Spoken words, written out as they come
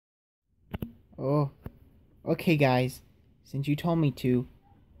Oh, okay, guys. Since you told me to,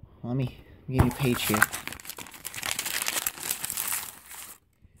 let me give you a page here.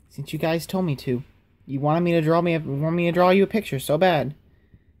 Since you guys told me to, you wanted me to draw you a picture so bad.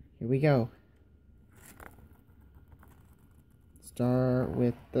 Here we go. Start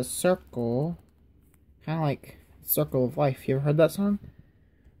with the circle, kind of like Circle of Life. You ever heard that song?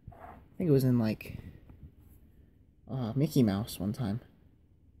 I think it was in like Mickey Mouse one time.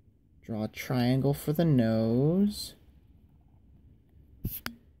 Draw a triangle for the nose.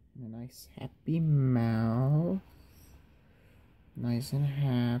 And a nice happy mouth. Nice and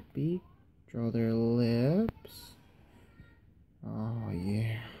happy. Draw their lips. Oh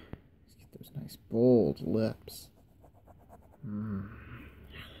yeah. Let's get those nice bold lips.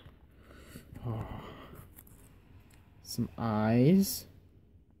 Oh. Some eyes.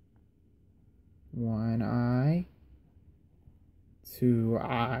 One eye. Two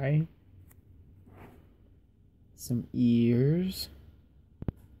eye. Some ears.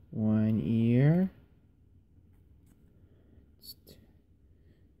 One ear.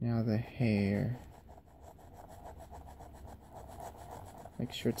 Now the hair.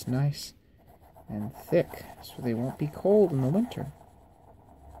 Make sure it's nice and thick so they won't be cold in the winter.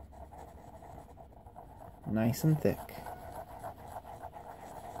 Nice and thick.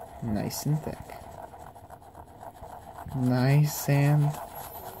 Nice and thick. Nice and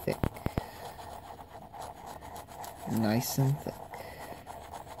thick. Nice and thick.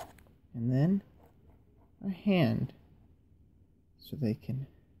 And then a hand so they can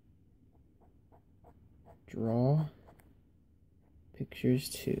draw pictures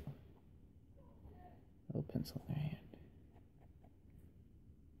too. Little pencil in their hand.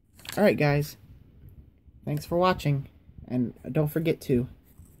 Alright guys, thanks for watching, and don't forget to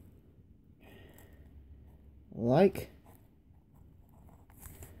like,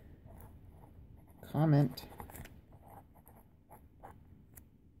 comment,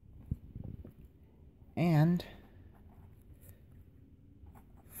 and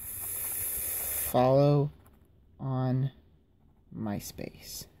follow on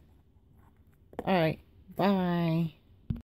MySpace. Alright, bye.